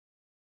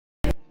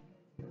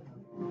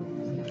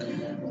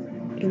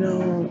You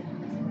know,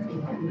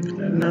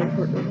 I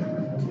never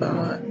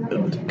thought it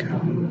would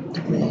come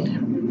to me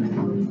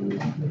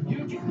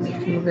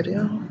making a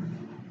video.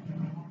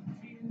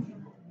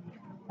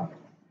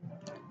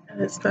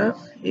 And it's not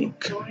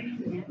like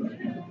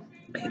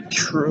it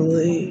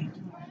truly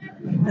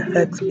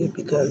affects me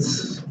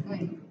because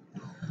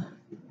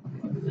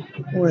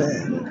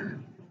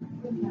when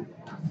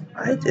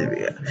I did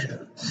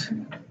reactions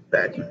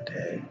back in the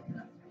day,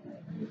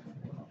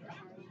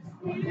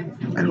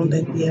 I don't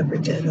think we ever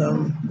did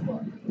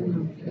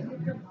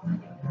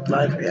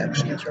live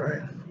reactions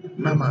or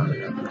my mom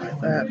or nothing like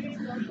that.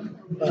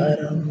 But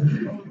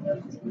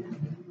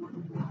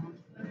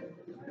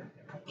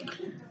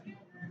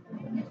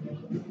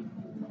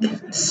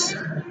it's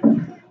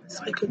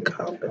like a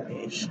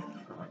combination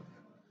of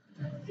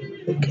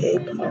the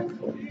K-pop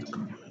was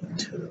going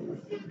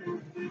to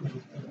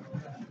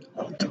a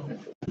totally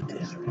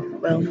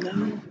different realm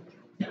now.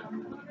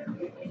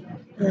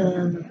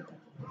 And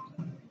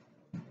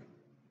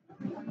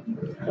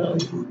how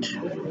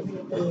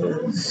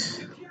YouTube is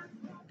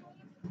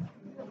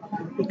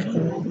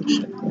becoming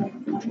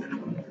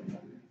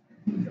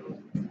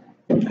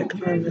like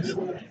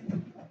honestly.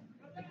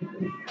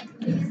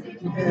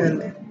 And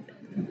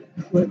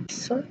what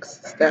sucks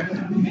is that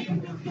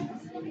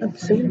I've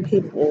seen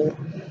people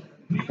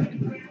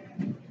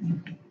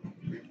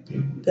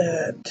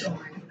that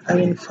I've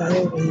been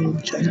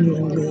following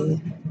genuinely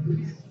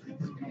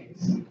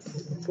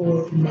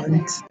for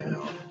months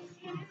now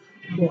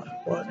who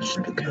I've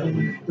watched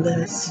become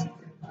less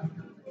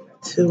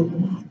to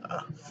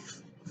a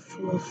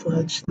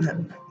full-fledged,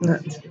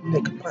 not to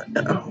make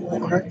a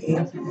whole army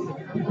of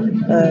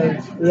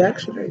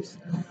reactionaries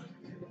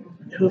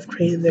who have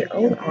created their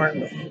own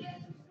army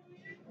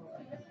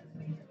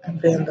of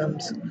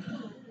fandoms,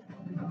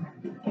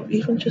 or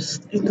even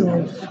just,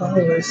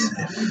 followers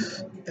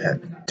if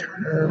that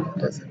term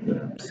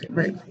doesn't seem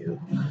right to you.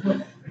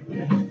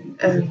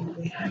 And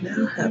we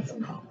now have the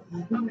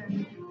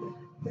problem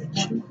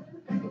that you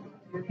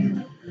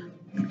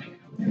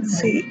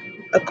see,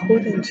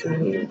 according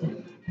to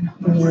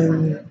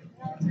one,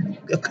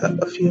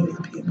 a few of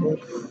the people,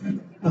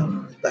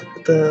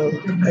 like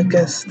I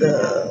guess I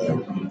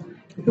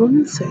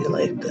wouldn't say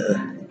like the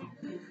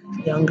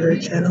younger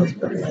channels,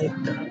 but like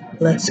the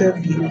lesser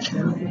view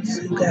channels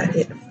who got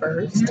hit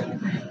first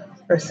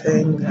are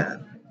saying that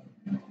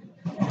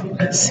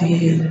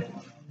seeing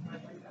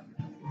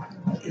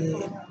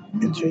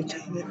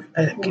entertainment,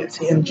 I can't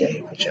see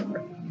NJ,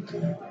 whichever,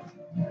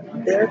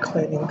 they're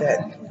claiming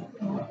that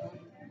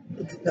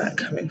it's not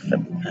coming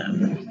from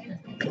them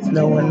because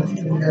no one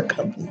in their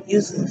company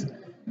uses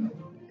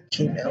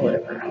Gmail,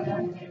 whatever.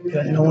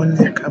 No one in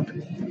their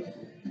company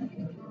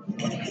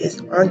is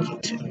on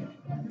YouTube.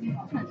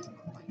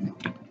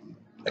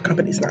 The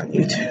company's not on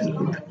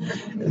YouTube.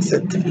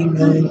 Instead of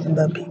emailing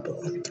the people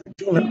on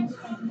Gmail.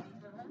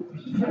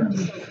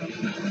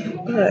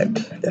 But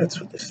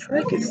that's what the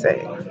strike is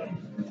saying.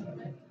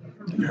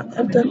 Now,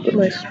 I've done with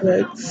my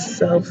strikes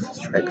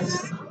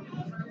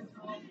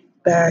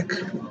back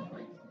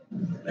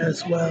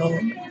as well.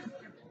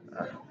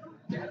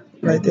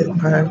 I did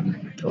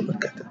mine. Don't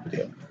look at the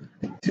video.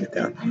 Sit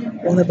down.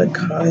 One of a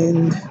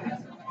kind.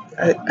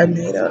 I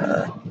made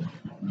a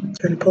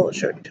turn polo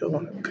shirt into a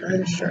one of a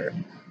kind shirt,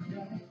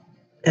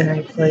 and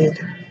I played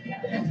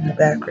in the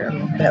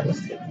background. That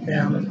was taken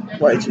down.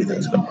 YG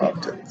does go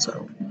often,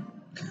 so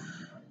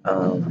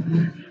I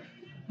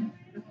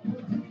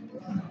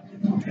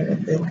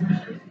think.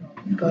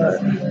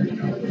 But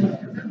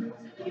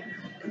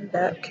in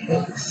that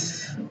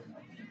case,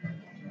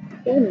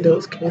 in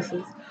those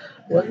cases,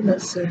 wasn't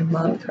necessarily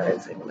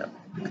monetizing them.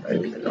 I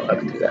didn't even know how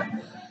to do that.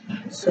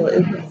 So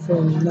it went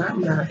from not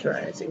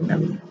monetizing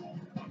them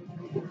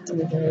to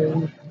the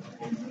very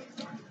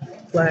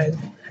flag,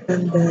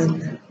 and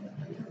then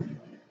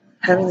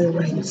having the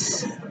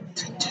rights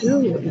to do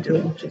what you're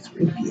doing, which is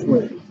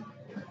reviewing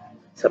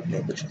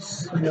something, which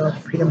is,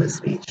 freedom of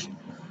speech,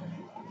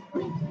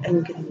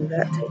 and getting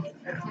that taken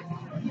down,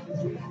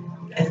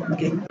 and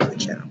getting the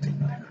channel taken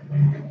down.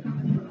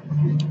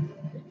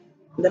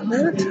 The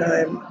amount of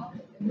time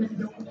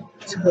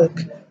it took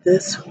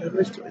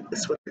whoever's doing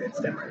this, whether it's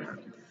them or not,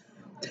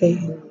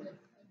 taking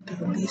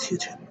these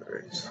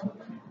YouTubers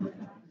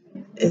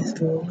is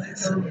the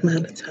less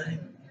amount of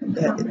time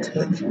that it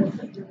took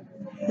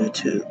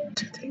YouTube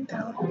to take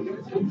down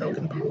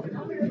Logan Paul.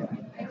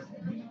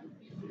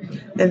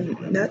 And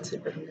not to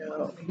bring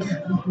out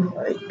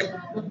like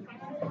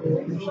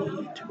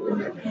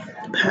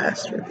the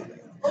past or anything.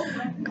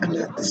 I'm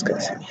not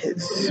discussing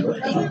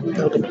what he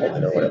Logan Paul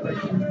did or whatever.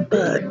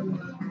 But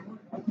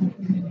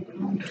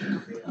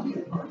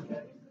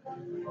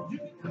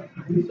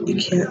you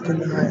can't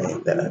deny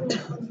that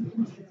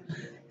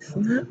it's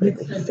not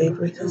really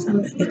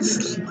favoritism,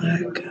 it's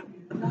lack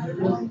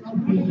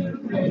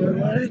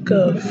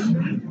of,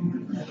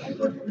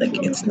 like,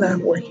 it's not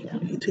working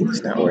out. YouTube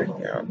is not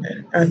working out.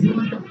 And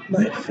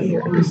my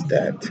fear is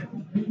that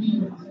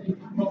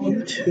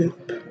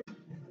YouTube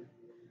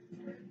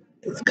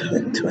is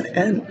coming to an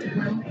end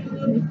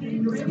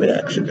with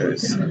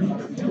actioners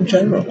in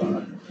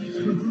general.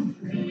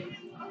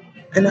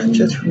 And not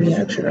just for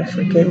reactioners,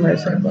 for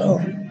gamers as well.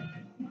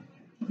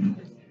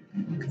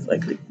 It's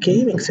like the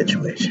gaming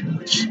situation,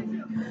 which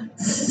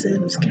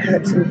Sims,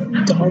 cats,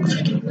 and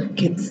dogs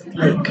gets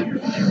like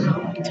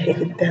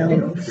taken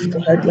down,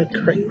 flood like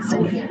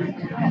crazy.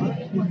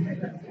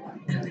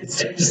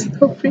 There's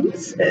no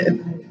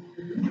reason.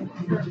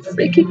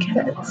 Freaking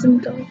cats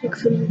and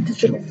dogs in a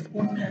digital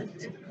format.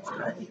 It's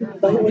not even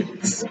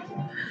violence.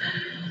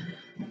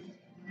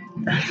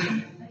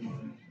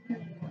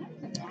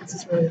 This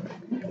is really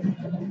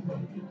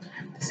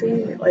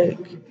seeing like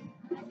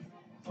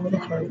all the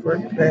hard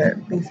work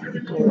that these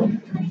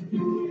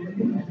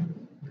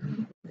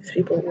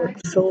people work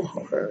so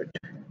hard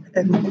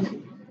and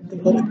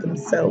devoted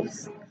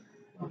themselves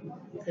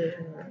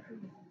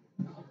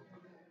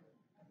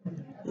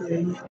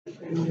their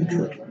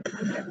YouTube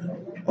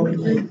or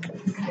like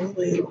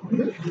really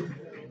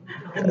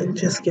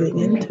just getting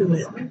into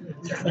it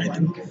to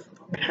find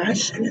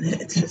passion in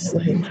it. It's just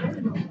like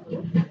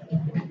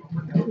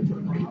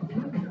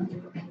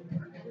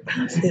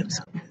honestly, I'm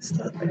so pissed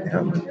off right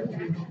now.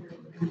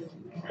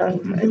 I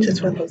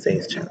just went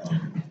Jose's channel.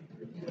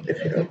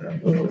 If you don't know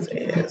who Jose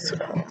is,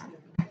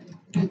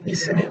 let me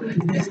see.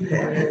 His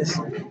name is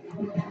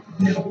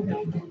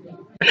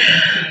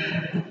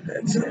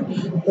that's it.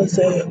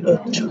 Jose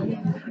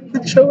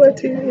Ochoa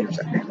TV.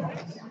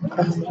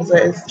 I'm sorry.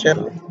 Jose's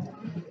channel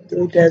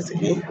through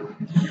Desi.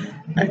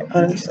 I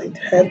honestly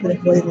have been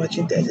avoiding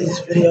watching Desi's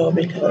video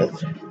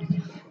because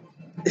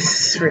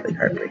this is really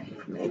heartbreaking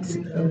for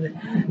me.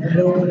 I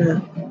don't want to.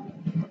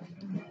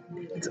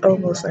 It's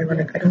almost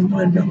ironic. I don't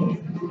want to know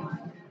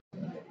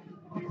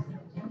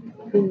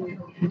who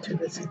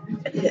YouTube is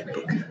hit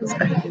because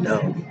I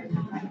know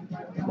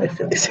my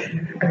feelings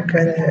are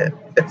gonna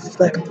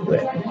reflect through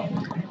it.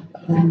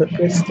 But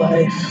Britt's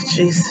life,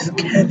 Jesus,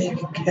 Kenny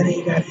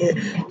got hit,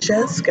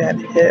 just got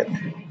hit.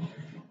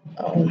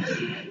 Um,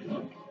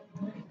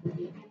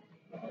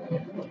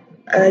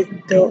 I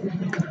don't know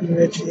who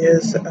Reggie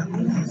is.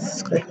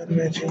 Let's click on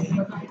Reggie.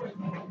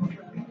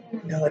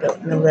 No, I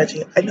don't know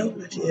Reggie. I know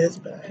who Reggie is,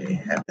 but I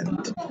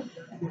haven't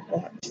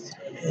watched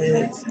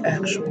his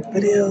actual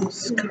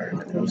videos.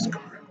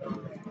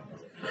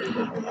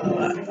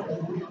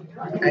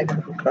 I know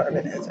who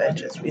Carmen is. I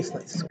just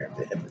recently subscribed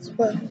to him as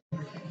well.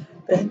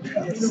 Ben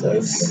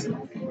Process.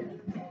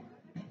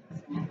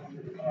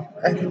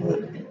 I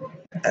don't.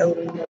 I would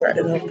remember. I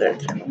don't know if their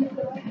channel.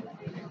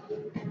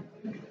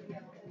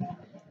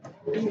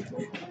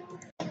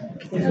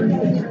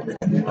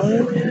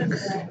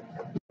 Onyx.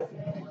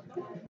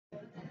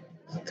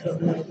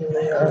 Don't know who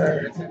they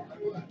are.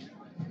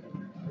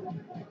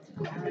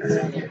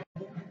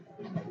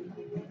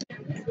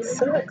 It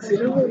sucks. You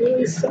know what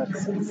really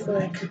sucks? It's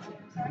like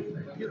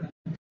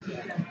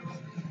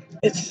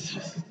it's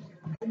just.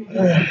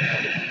 Look,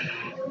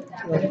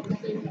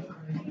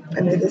 I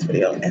made this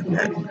video and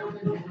that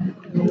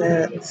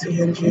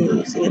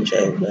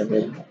CNJ, whoever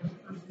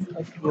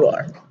you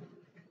are.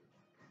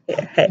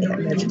 Yeah, hey,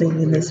 I'm mentioning you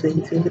in this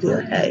YouTube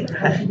video. Hey,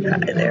 hi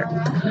there.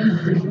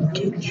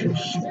 Get your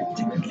shit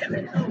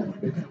together.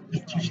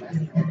 Get your shit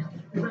together.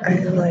 I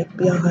am like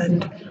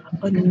beyond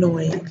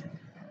annoyed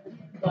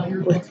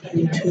with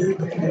YouTube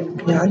and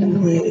beyond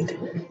annoyed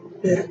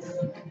with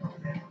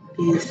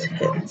these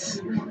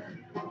hits.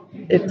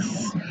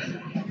 It's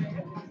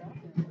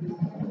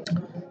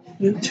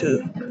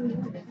YouTube.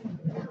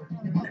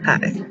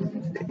 Hi.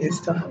 You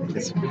still have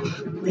this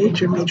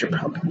major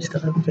problem you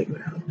still haven't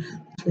figured out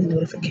between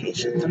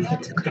notifications. I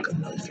have to click on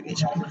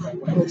notification.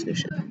 All this new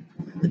shit.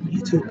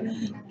 YouTube,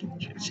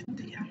 get your shit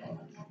together.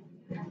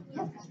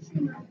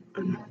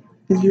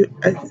 Get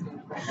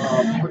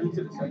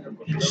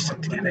your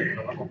shit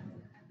together.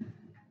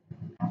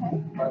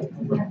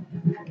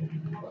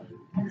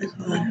 That's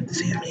all I have to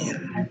say. I mean,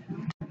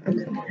 I'm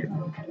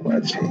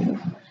watching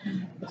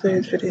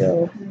today's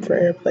video for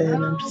airplay,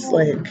 and I'm just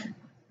like,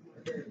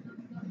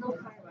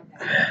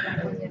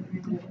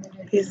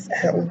 he's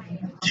had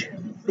two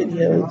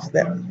videos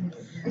that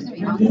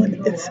one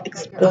it's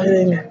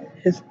explaining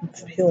his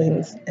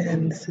feelings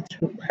and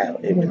how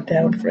it went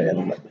down for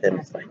him, with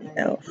him finding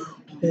out,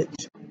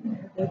 which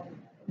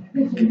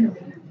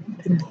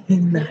didn't he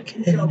not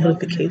get any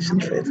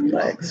notifications for his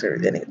likes or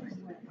anything.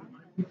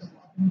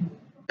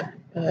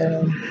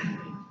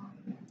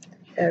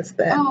 Has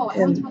that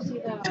and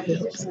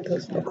tips,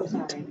 those two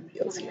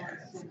videos he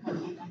has.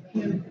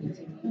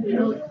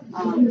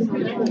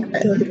 I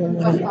don't even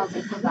want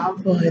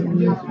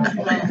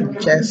to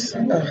just, I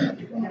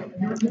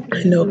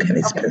know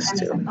Kenny's pissed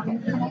too.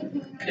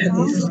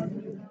 Kenny's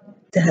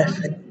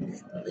definitely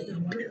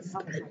pissed.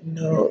 I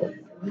know.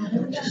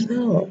 Just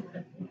know.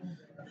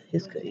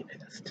 He's gonna be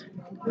pissed.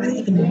 I didn't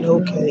even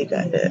know Kenny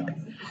got hit.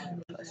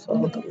 I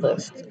saw the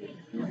list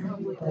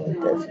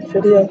of this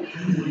video.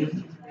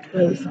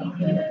 Because,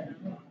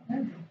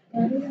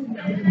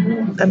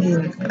 I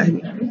mean,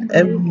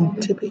 I'm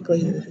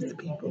typically the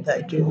people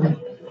that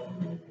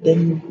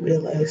didn't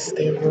realize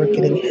they were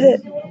getting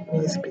hit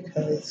was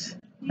because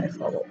I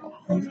follow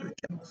all of her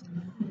channels.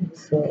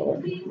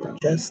 So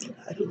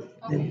I don't know,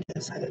 maybe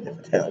just had a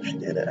different channel if she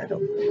did it. I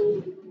don't,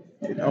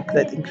 because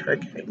I think her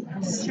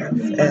getting stuff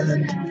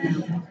and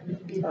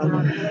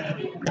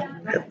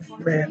her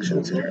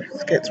reactions to her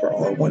skits were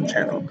all on one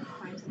channel.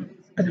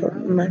 I don't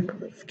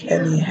remember if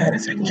Kenny had a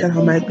second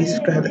channel. I might be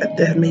subscribed at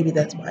that. Maybe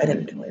that's why I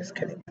didn't do it.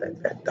 Kenny,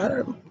 I thought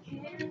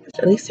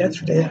at least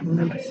yesterday I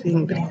remember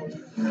seeing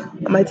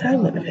videos on my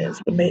timeline of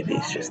his, but maybe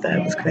it's just that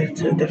it was connected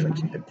to a different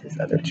his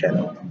other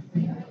channel.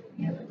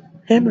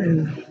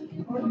 Cameron,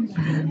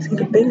 see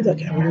the thing about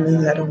Cameron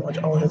is I don't watch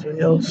all his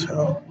videos,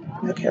 so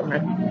not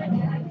Cameron.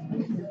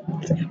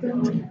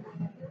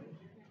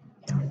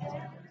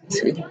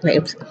 See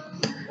names,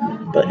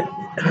 but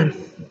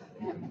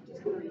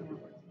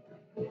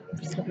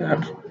something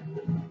on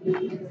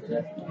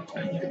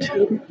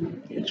YouTube,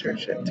 get your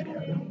shit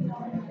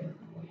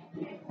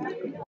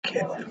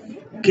together.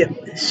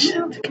 Get this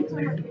shit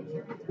together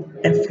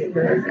and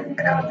figure out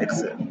how to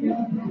fix it.